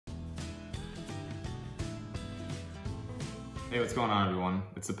Hey, what's going on everyone?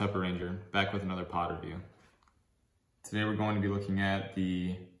 It's the Pepper Ranger, back with another pod review. Today we're going to be looking at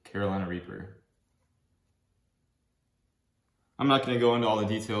the Carolina Reaper. I'm not going to go into all the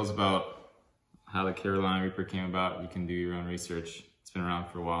details about how the Carolina Reaper came about. You can do your own research. It's been around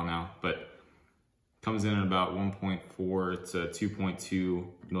for a while now, but it comes in at about 1.4 to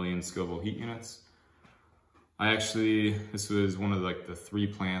 2.2 million Scoville heat units. This was one of the 3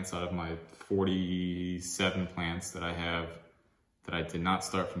 plants out of my 47 plants that I have that I did not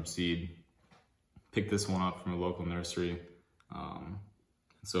start from seed. Picked this one up from a local nursery.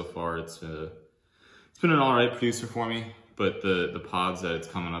 So far it's been an alright producer for me, but the pods that it's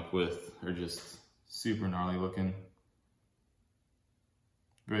coming up with are just super gnarly looking.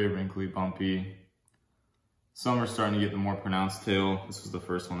 Very wrinkly, bumpy. Some are starting to get the more pronounced tail. This was the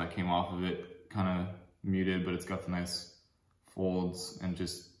first one that came off of it. Kind of muted, but it's got the nice folds and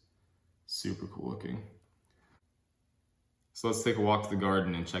just super cool looking. So let's take a walk to the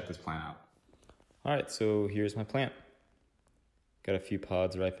garden and check this plant out. All right, so here's my plant. Got a few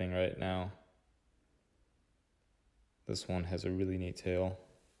pods ripening right now. This one has a really neat tail.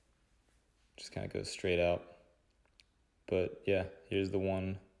 Just kind of goes straight out. But yeah, here's the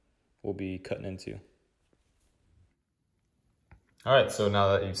one we'll be cutting into. All right, so now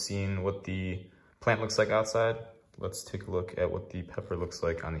that you've seen what the plant looks like outside, let's take a look at what the pepper looks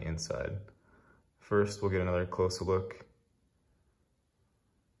like on the inside. First, we'll get another closer look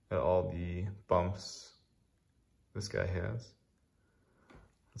at all the bumps this guy has.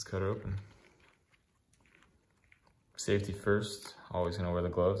 Let's cut it open. Safety first, always gonna wear the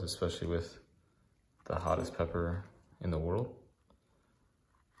gloves, especially with the hottest pepper in the world.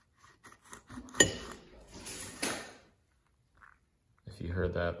 If you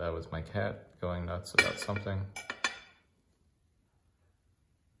heard that, that was my cat going nuts about something.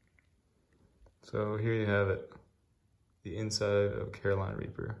 So here you have it. The inside of Carolina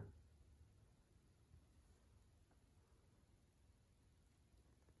Reaper.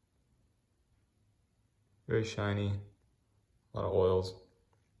 Very shiny, a lot of oils.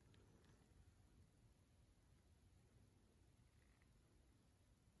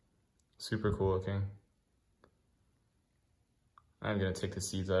 Super cool looking. I'm gonna take the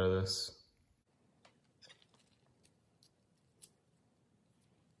seeds out of this.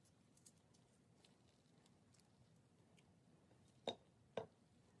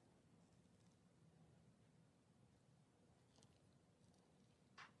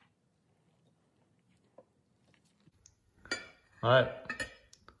 All right,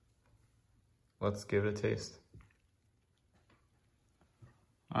 let's give it a taste.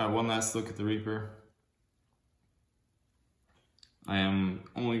 All right, one last look at the Reaper. I am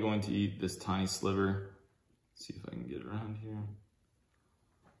only going to eat this tiny sliver. Let's see if I can get it around here.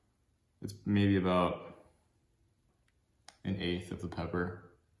 It's maybe about 1/8 of the pepper,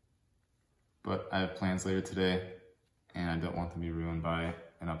 but I have plans later today and I don't want them to be ruined by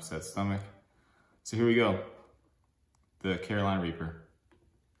an upset stomach. So here we go. The Carolina Reaper.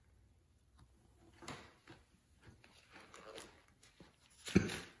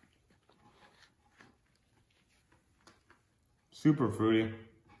 Super fruity.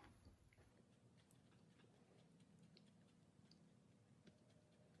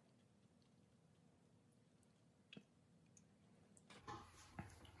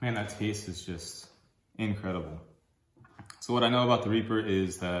 Man, that taste is just incredible. So what I know about the Reaper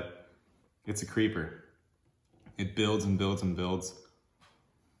is that it's a creeper. It builds and builds and builds.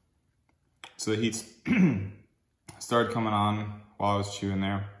 So the heat started coming on while I was chewing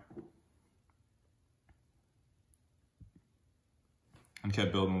there. And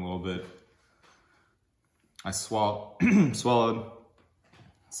kept building a little bit. I swallowed,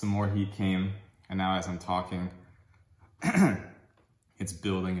 some more heat came, and now as I'm talking, it's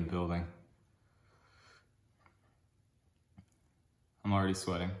building and building. I'm already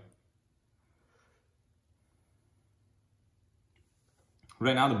sweating.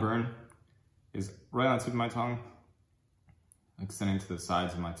 Right now the burn is right on the tip of my tongue, extending to the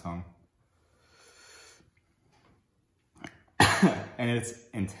sides of my tongue. And it's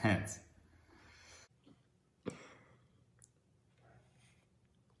intense.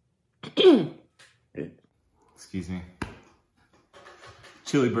 Excuse me.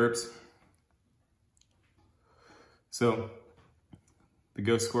 Chili burps. So, the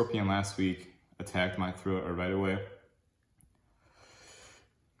ghost scorpion last week attacked my throat right away.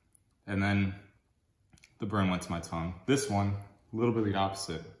 And then the burn went to my tongue. This one, a little bit the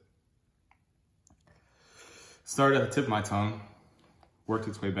opposite. Started at the tip of my tongue, worked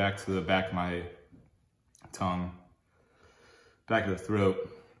its way back to the back of my tongue, back of the throat,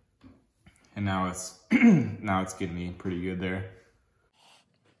 And now it's, now it's getting me pretty good there.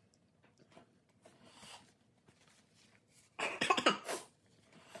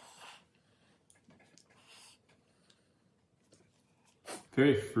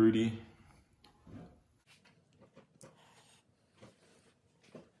 Very fruity.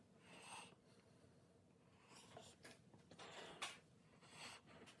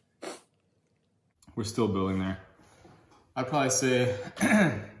 We're still building there. I'd probably say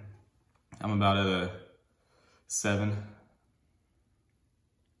I'm about at a 7.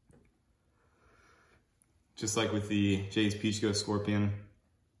 Just like with the Jay's Peach Ghost Scorpion,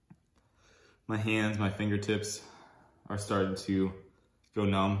 my hands, my fingertips are starting to go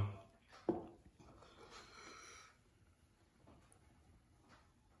numb.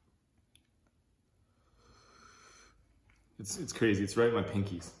 It's crazy, it's right in my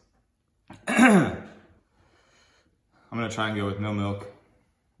pinkies. I'm gonna try and go with no milk.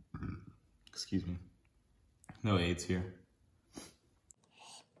 Excuse me. No aids here.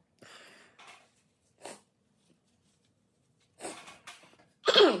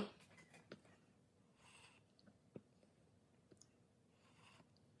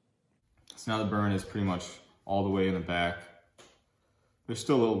 So now the burn is pretty much all the way in the back. There's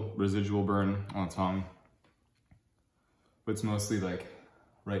still a little residual burn on the tongue, but it's mostly like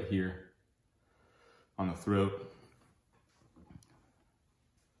right here on the throat.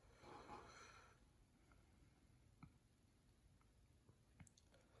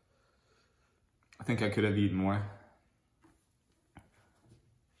 I think I could have eaten more.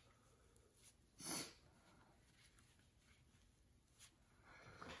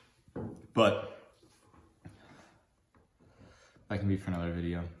 But that can be for another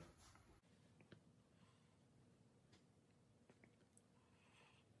video.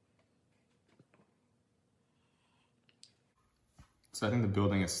 So I think the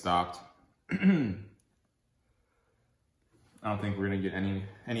building has stopped. I don't think we're gonna get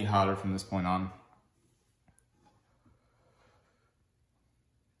any hotter from this point on.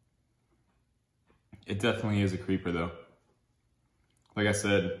 It definitely is a creeper though. Like I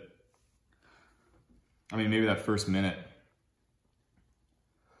said, I mean, maybe that first minute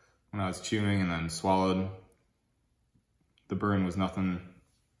when I was chewing and then swallowed, the burn was nothing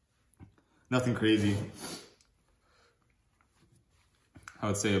crazy. I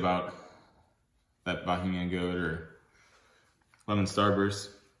would say about that Bohemian Goat or Lemon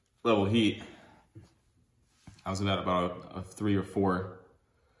Starburst level heat, I was at about a 3 or 4.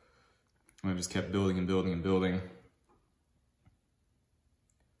 And I just kept building and building and building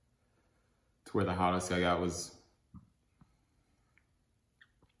to where the hottest I got was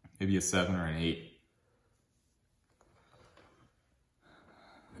maybe a 7 or an 8.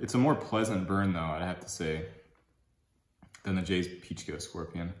 It's a more pleasant burn though, I'd have to say, than the Jay's Peach Ghost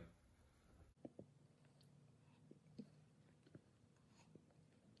Scorpion.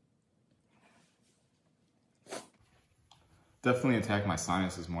 Definitely attack my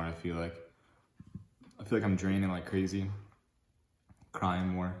sinuses more, I feel like. I feel like I'm draining like crazy, crying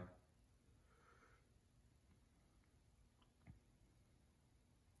more.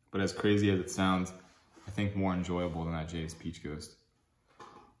 But as crazy as it sounds, I think more enjoyable than that Jay's Peach Ghost.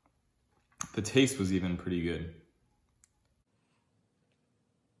 The taste was even pretty good.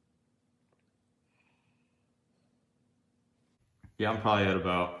 Yeah, I'm probably at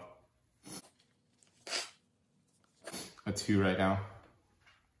about a 2 right now.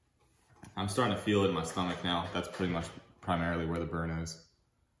 I'm starting to feel it in my stomach now. That's pretty much primarily where the burn is.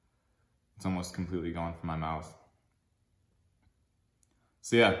 It's almost completely gone from my mouth.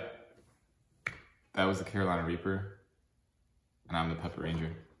 So yeah, that was the Carolina Reaper, and I'm the Pepper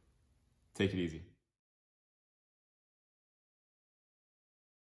Ranger. Take it easy.